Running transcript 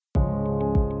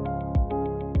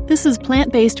This is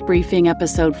Plant-Based Briefing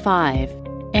Episode 5,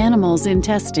 Animals in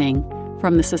Testing,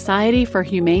 from the Society for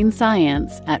Humane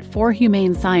Science at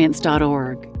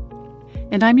forhumanescience.org.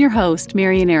 And I'm your host,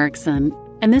 Marian Erickson,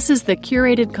 and this is the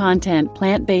curated content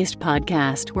plant-based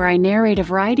podcast where I narrate a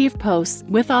variety of posts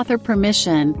with author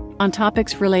permission on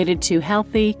topics related to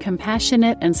healthy,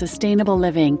 compassionate, and sustainable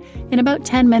living in about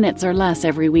 10 minutes or less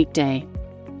every weekday.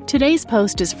 Today's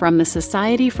post is from the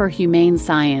Society for Humane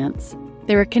Science.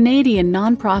 They're a Canadian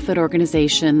nonprofit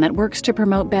organization that works to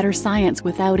promote better science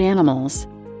without animals.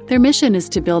 Their mission is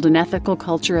to build an ethical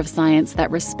culture of science that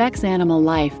respects animal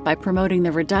life by promoting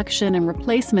the reduction and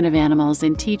replacement of animals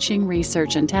in teaching,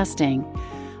 research, and testing.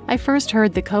 I first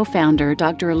heard the co-founder,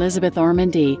 Dr. Elizabeth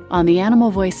Ormandy, on the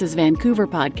Animal Voices Vancouver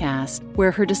podcast,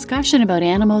 where her discussion about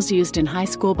animals used in high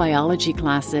school biology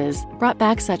classes brought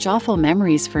back such awful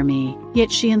memories for me.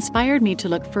 Yet she inspired me to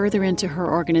look further into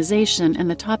her organization and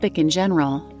the topic in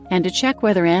general, and to check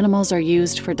whether animals are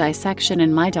used for dissection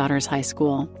in my daughter's high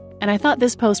school. And I thought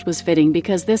this post was fitting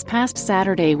because this past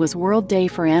Saturday was World Day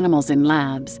for Animals in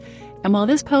Labs. And while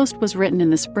this post was written in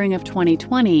the spring of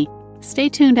 2020, stay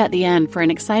tuned at the end for an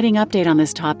exciting update on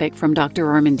this topic from Dr.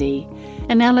 Ormandy.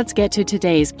 And now let's get to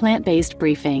today's plant-based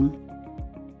briefing.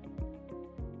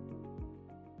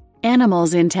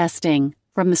 Animals in Testing,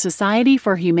 from the Society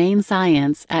for Humane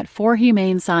Science at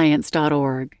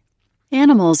forhumanescience.org.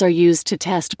 Animals are used to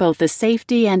test both the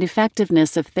safety and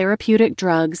effectiveness of therapeutic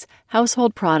drugs,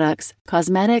 household products,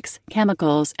 cosmetics,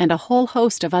 chemicals, and a whole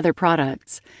host of other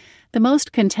products. The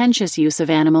most contentious use of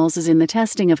animals is in the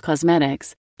testing of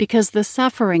cosmetics, because the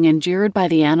suffering endured by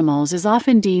the animals is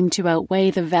often deemed to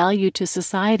outweigh the value to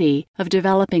society of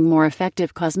developing more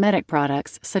effective cosmetic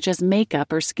products such as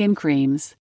makeup or skin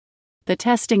creams. The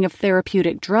testing of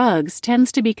therapeutic drugs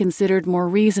tends to be considered more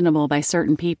reasonable by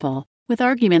certain people, with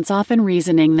arguments often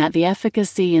reasoning that the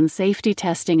efficacy and safety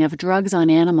testing of drugs on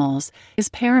animals is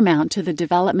paramount to the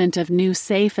development of new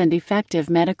safe and effective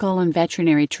medical and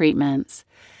veterinary treatments.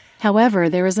 However,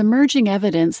 there is emerging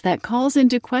evidence that calls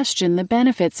into question the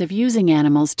benefits of using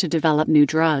animals to develop new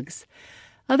drugs.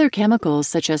 Other chemicals,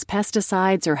 such as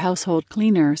pesticides or household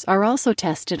cleaners, are also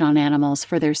tested on animals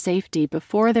for their safety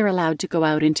before they're allowed to go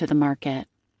out into the market.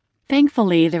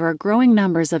 Thankfully, there are growing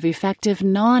numbers of effective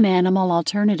non-animal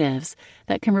alternatives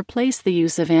that can replace the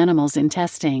use of animals in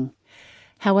testing.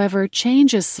 However,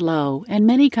 change is slow, and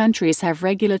many countries have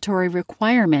regulatory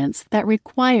requirements that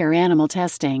require animal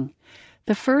testing.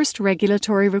 The first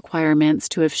regulatory requirements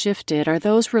to have shifted are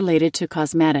those related to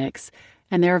cosmetics,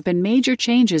 and there have been major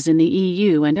changes in the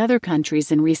EU and other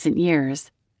countries in recent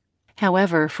years.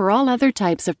 However, for all other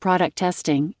types of product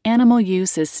testing, animal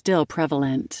use is still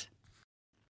prevalent.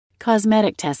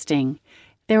 Cosmetic testing.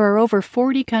 There are over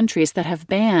 40 countries that have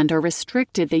banned or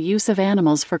restricted the use of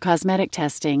animals for cosmetic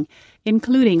testing,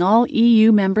 including all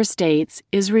EU member states,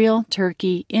 Israel,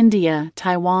 Turkey, India,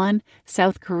 Taiwan,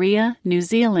 South Korea, New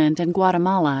Zealand, and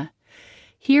Guatemala.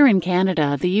 Here in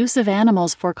Canada, the use of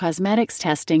animals for cosmetics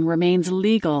testing remains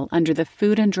legal under the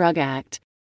Food and Drug Act.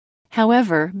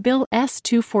 However, Bill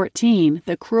S-214,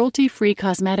 the Cruelty-Free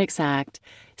Cosmetics Act,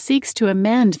 seeks to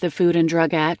amend the Food and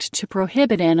Drug Act to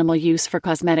prohibit animal use for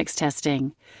cosmetics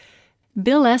testing.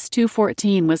 Bill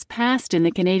S-214 was passed in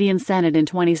the Canadian Senate in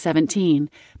 2017,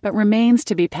 but remains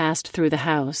to be passed through the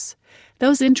House.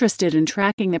 Those interested in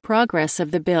tracking the progress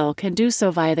of the bill can do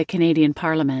so via the Canadian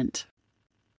Parliament.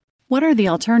 What are the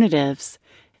alternatives?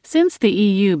 Since the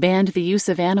EU banned the use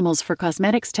of animals for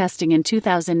cosmetics testing in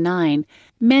 2009,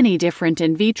 many different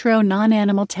in vitro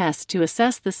non-animal tests to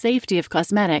assess the safety of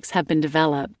cosmetics have been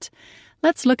developed.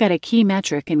 Let's look at a key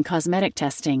metric in cosmetic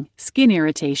testing: skin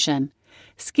irritation.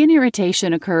 Skin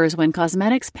irritation occurs when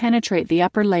cosmetics penetrate the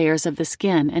upper layers of the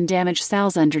skin and damage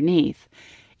cells underneath.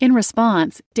 In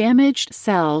response, damaged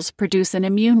cells produce an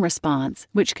immune response,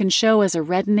 which can show as a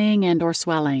reddening and/or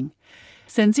swelling.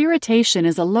 Since irritation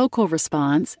is a local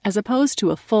response, as opposed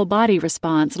to a full-body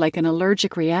response like an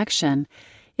allergic reaction,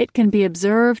 it can be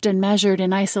observed and measured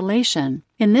in isolation,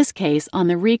 in this case on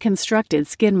the reconstructed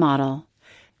skin model.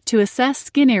 To assess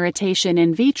skin irritation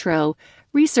in vitro,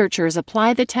 researchers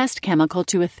apply the test chemical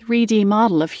to a 3D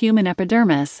model of human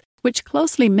epidermis, which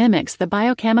closely mimics the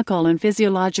biochemical and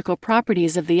physiological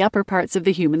properties of the upper parts of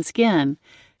the human skin.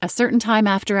 A certain time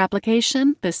after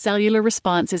application, the cellular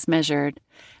response is measured.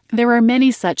 There are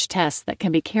many such tests that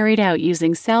can be carried out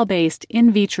using cell-based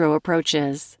in vitro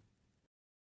approaches.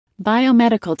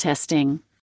 Biomedical testing.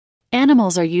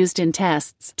 Animals are used in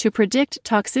tests to predict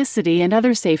toxicity and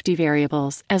other safety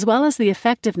variables, as well as the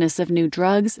effectiveness of new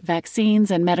drugs,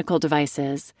 vaccines, and medical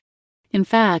devices. In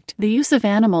fact, the use of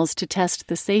animals to test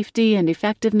the safety and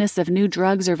effectiveness of new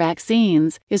drugs or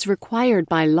vaccines is required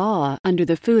by law under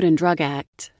the Food and Drug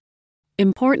Act.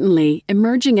 Importantly,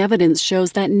 emerging evidence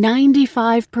shows that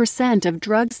 95% of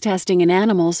drugs testing in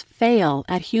animals fail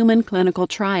at human clinical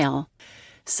trial.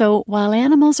 So, while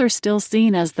animals are still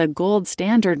seen as the gold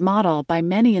standard model by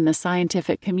many in the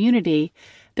scientific community,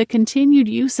 the continued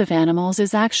use of animals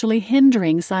is actually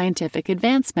hindering scientific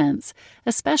advancements,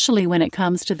 especially when it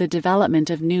comes to the development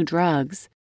of new drugs.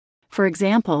 For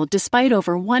example, despite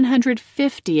over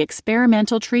 150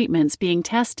 experimental treatments being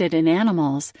tested in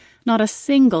animals, not a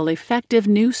single effective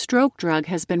new stroke drug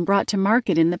has been brought to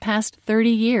market in the past 30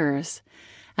 years.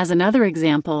 As another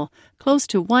example, close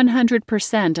to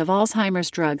 100% of Alzheimer's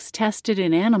drugs tested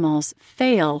in animals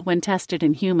fail when tested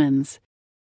in humans.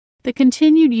 The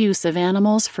continued use of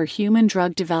animals for human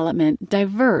drug development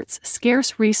diverts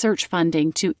scarce research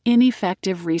funding to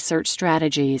ineffective research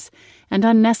strategies and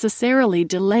unnecessarily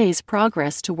delays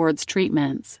progress towards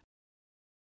treatments.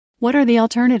 What are the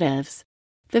alternatives?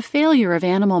 The failure of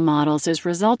animal models is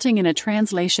resulting in a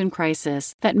translation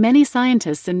crisis that many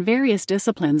scientists in various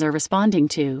disciplines are responding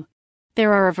to.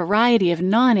 There are a variety of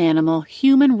non-animal,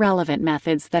 human-relevant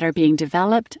methods that are being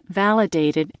developed,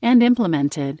 validated, and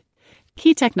implemented.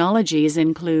 Key technologies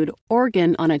include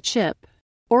organ-on-a-chip,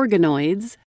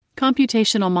 organoids,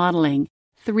 computational modeling,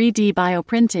 3D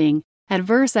bioprinting,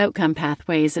 adverse outcome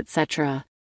pathways, etc.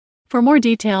 For more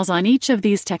details on each of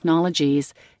these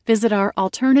technologies, visit our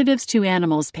Alternatives to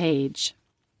Animals page.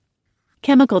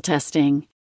 Chemical testing.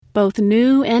 Both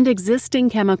new and existing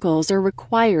chemicals are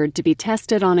required to be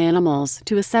tested on animals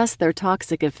to assess their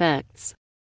toxic effects.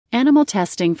 Animal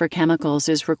testing for chemicals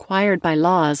is required by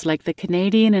laws like the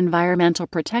Canadian Environmental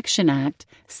Protection Act,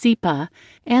 CEPA,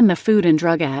 and the Food and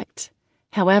Drug Act.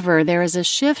 However, there is a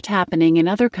shift happening in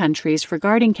other countries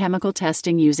regarding chemical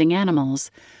testing using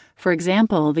animals. For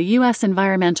example, the U.S.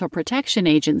 Environmental Protection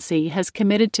Agency has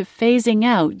committed to phasing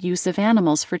out use of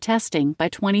animals for testing by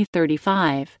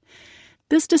 2035.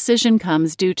 This decision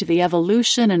comes due to the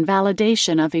evolution and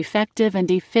validation of effective and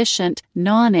efficient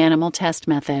non-animal test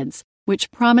methods,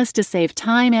 which promise to save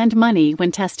time and money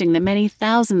when testing the many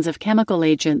thousands of chemical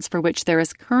agents for which there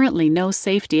is currently no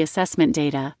safety assessment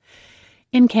data.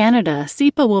 In Canada,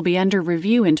 CEPA will be under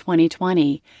review in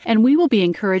 2020, and we will be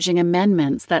encouraging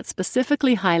amendments that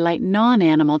specifically highlight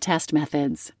non-animal test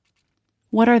methods.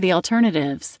 What are the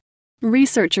alternatives?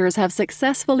 Researchers have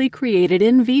successfully created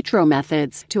in vitro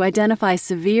methods to identify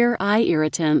severe eye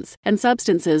irritants and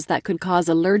substances that could cause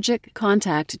allergic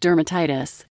contact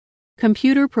dermatitis.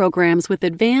 Computer programs with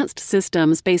advanced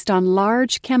systems based on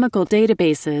large chemical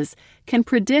databases can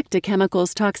predict a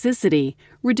chemical's toxicity,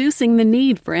 reducing the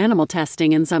need for animal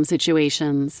testing in some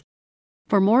situations.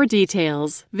 For more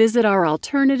details, visit our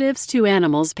Alternatives to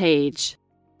Animals page.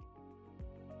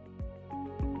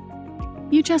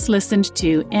 You just listened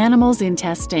to Animals in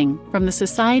Testing from the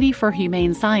Society for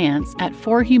Humane Science at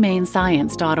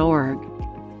forhumanescience.org.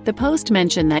 The post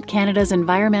mentioned that Canada's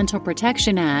Environmental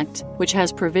Protection Act, which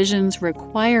has provisions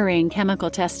requiring chemical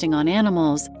testing on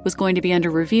animals, was going to be under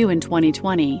review in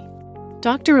 2020.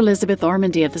 Dr. Elizabeth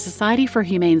Ormonde of the Society for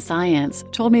Humane Science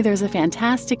told me there's a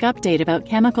fantastic update about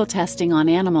chemical testing on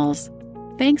animals.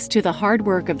 Thanks to the hard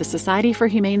work of the Society for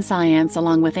Humane Science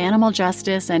along with Animal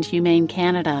Justice and Humane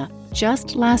Canada,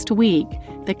 just last week,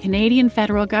 the Canadian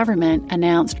federal government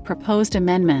announced proposed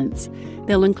amendments.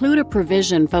 They'll include a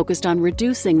provision focused on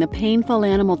reducing the painful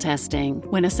animal testing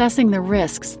when assessing the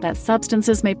risks that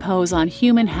substances may pose on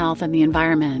human health and the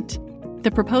environment.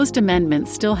 The proposed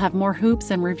amendments still have more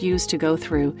hoops and reviews to go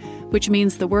through, which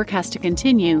means the work has to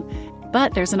continue,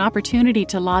 but there's an opportunity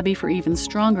to lobby for even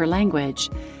stronger language.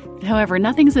 However,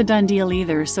 nothing's a done deal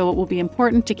either, so it will be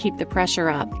important to keep the pressure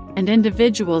up, and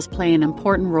individuals play an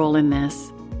important role in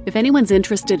this. If anyone's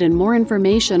interested in more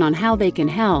information on how they can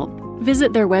help,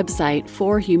 visit their website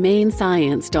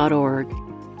forhumanescience.org.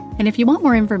 And if you want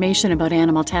more information about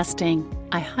animal testing,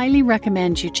 I highly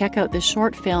recommend you check out the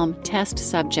short film Test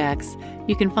Subjects.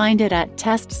 You can find it at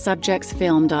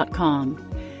testsubjectsfilm.com.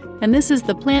 And this is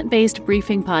the Plant-Based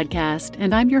Briefing Podcast,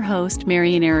 and I'm your host,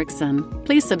 Marian Erickson.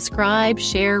 Please subscribe,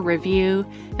 share, review,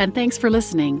 and thanks for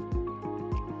listening.